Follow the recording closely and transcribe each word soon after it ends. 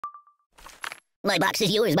My box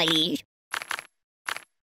is yours, my liege.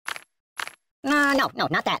 No,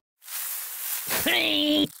 not that.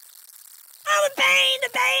 Oh, the pain! The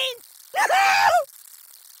pain!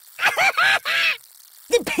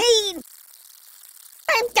 The pain!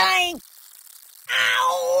 I'm dying!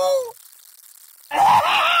 Ow!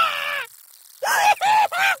 Oh!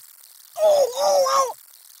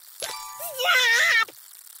 Stop!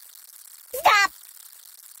 Stop!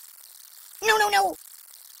 No!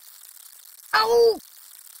 Oh!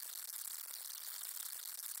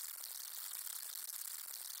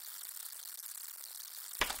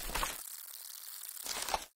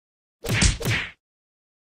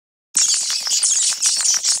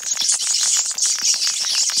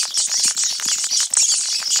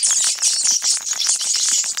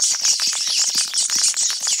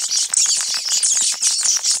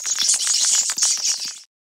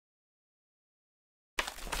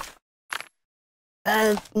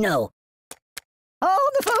 No.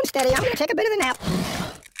 Hold the phone steady. I'm gonna take a bit of a nap.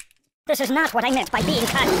 This is not what I meant by being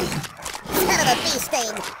cut. Son of a bee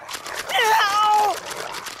sting! No!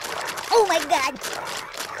 Oh my god!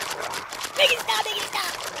 Make it stop!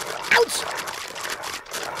 Ouch!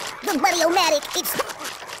 The buddy-o-matic, it's...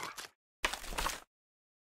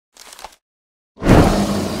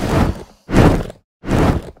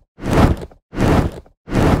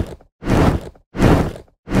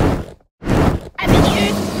 I feel the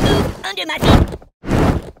earth move under my feet.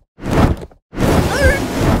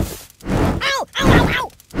 Ow!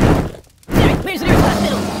 Sorry, where's the nearest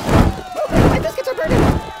hospital? Oh, my biscuits are burning.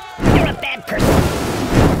 You're a bad person.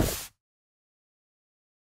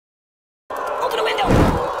 Open the window!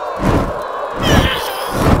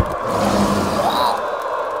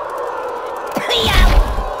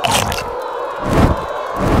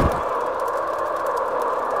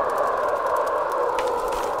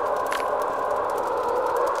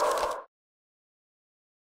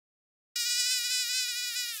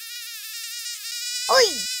 Oi!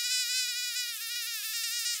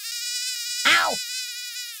 Ow!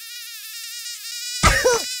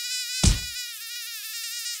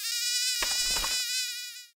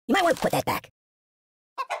 You might want to put that back.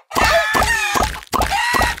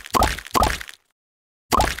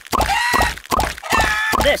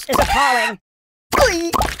 This is appalling.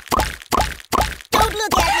 Oi! Don't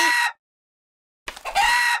look at me!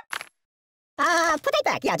 Put it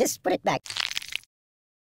back. Yeah, just put it back.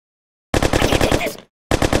 I can't take this!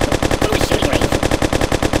 Go to a shooting range!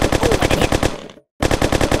 Oh, I can hit!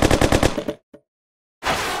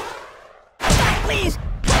 Stop, please!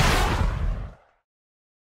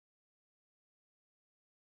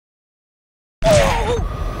 Oh!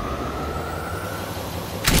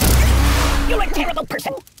 You're a terrible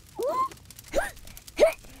person!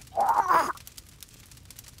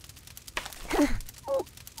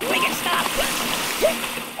 Make it stop!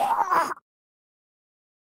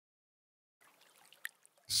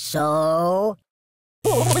 So...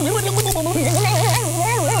 Do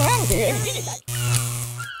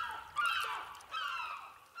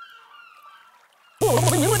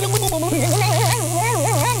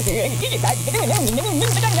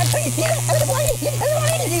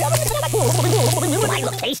I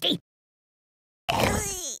look tasty?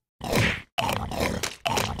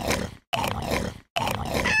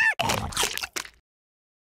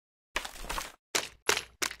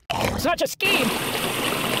 Such a scheme!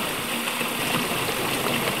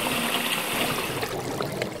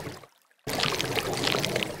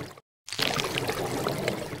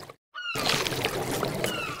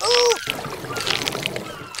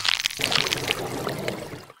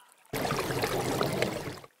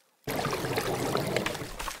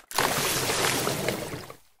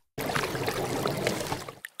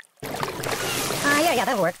 Yeah,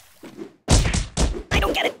 that'll work. I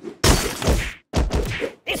don't get it.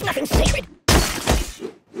 There's nothing sacred.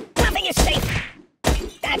 Nothing is safe.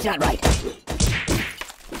 That's not right.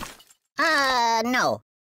 No.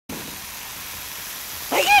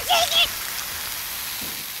 I can't take it!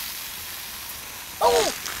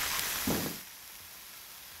 Oh!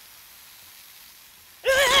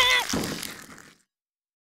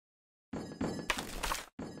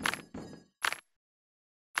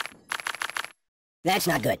 That's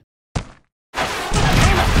not good.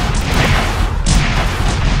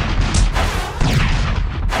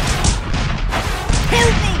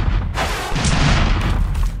 Help me!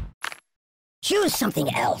 Choose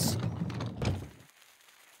something else.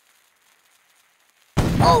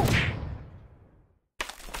 Oh!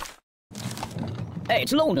 Hey,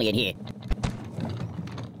 it's lonely in here.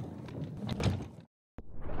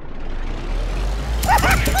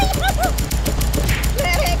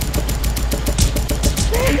 Medic!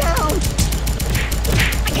 Stand down!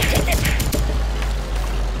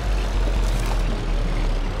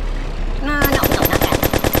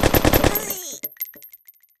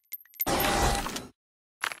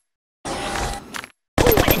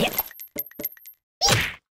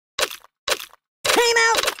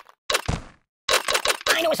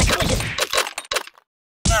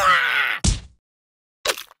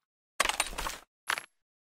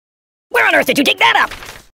 earth did you dig that up?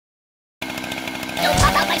 Don't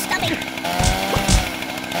pop out my stuffing!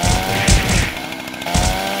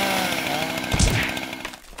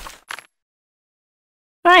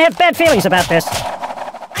 I have bad feelings about this.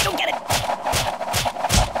 I don't get it!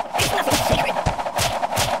 It's nothing sacred!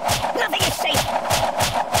 Nothing is safe!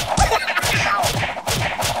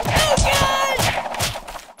 Oh God!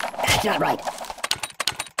 That's not right.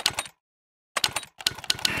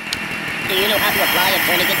 Do you know how to apply a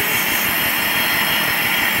tourniquet?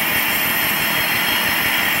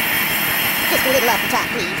 Just a little off the top,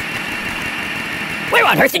 please. Where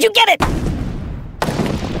on earth did you get it?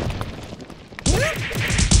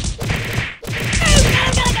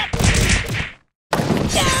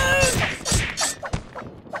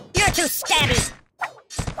 You're too stabby.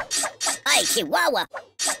 Ay, Chihuahua.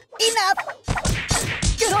 Enough.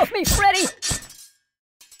 Get off me, Freddy!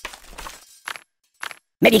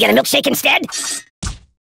 Maybe get a milkshake instead?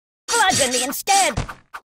 Bludgeon me instead!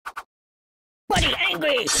 Buddy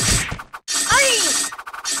angry. Ay!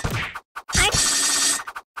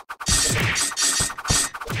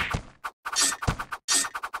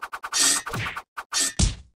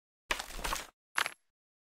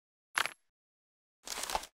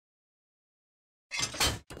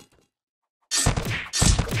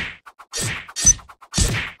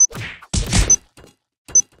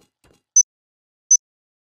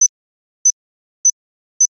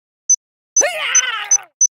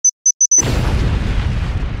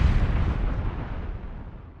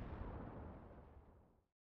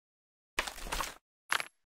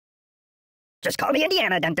 Just call me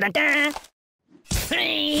Indiana. Dun dun dun.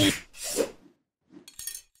 Hey.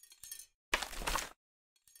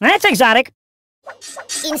 That's exotic.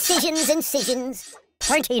 Incisions.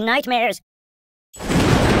 Pointy nightmares.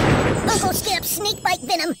 Uncle Skip, snake bite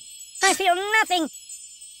venom. I feel nothing.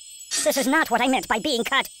 This is not what I meant by being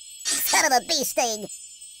cut. Son of a bee sting.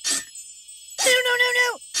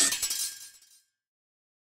 No.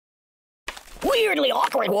 Weirdly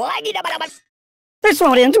awkward. This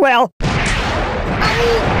won't end well.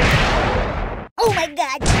 Oh my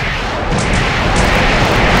God.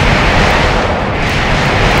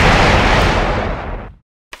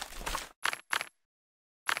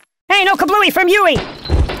 Hey, no kablooey from Yui!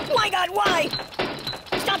 My God, why?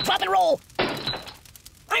 Stop, drop, and roll.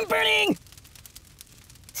 I'm burning.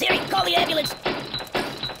 Siri, call the ambulance.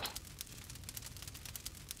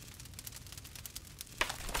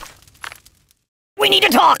 We need to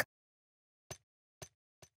talk.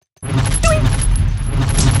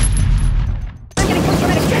 I'm getting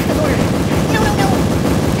post-traumatic stress disorder. No.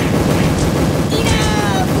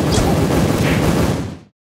 Enough.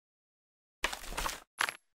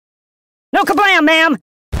 No kablam, ma'am!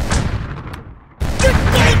 You're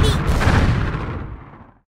killing me.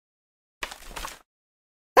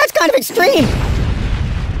 That's kind of extreme!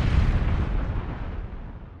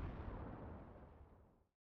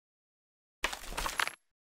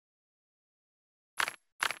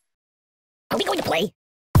 Are we going to play?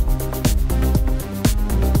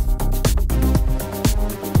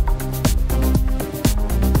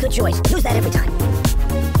 Good choice. Use that every time.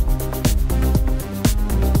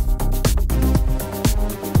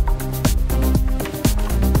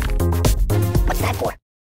 What's that for?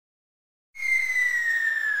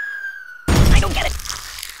 I don't get it.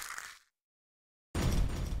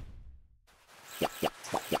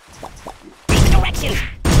 Read the directions.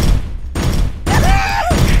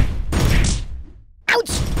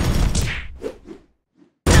 Ouch!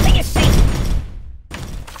 Nothing is safe.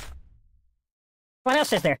 What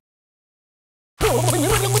else is there?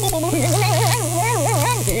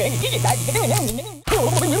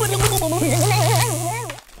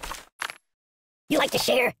 You like to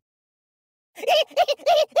share?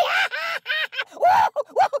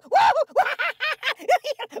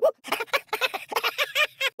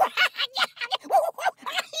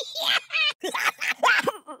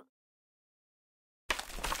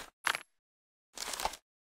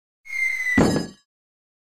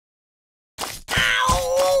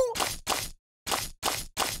 Ow!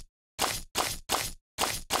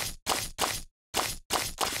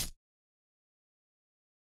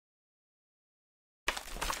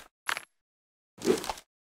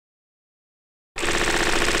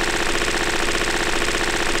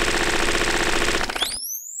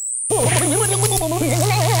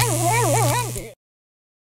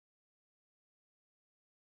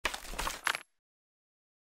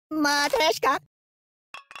 Matryoshka.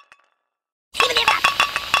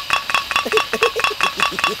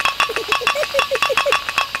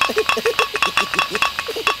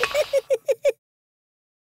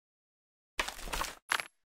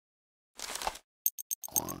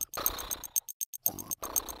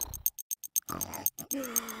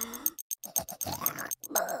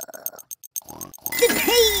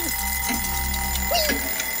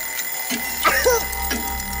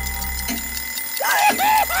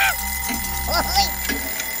 Holy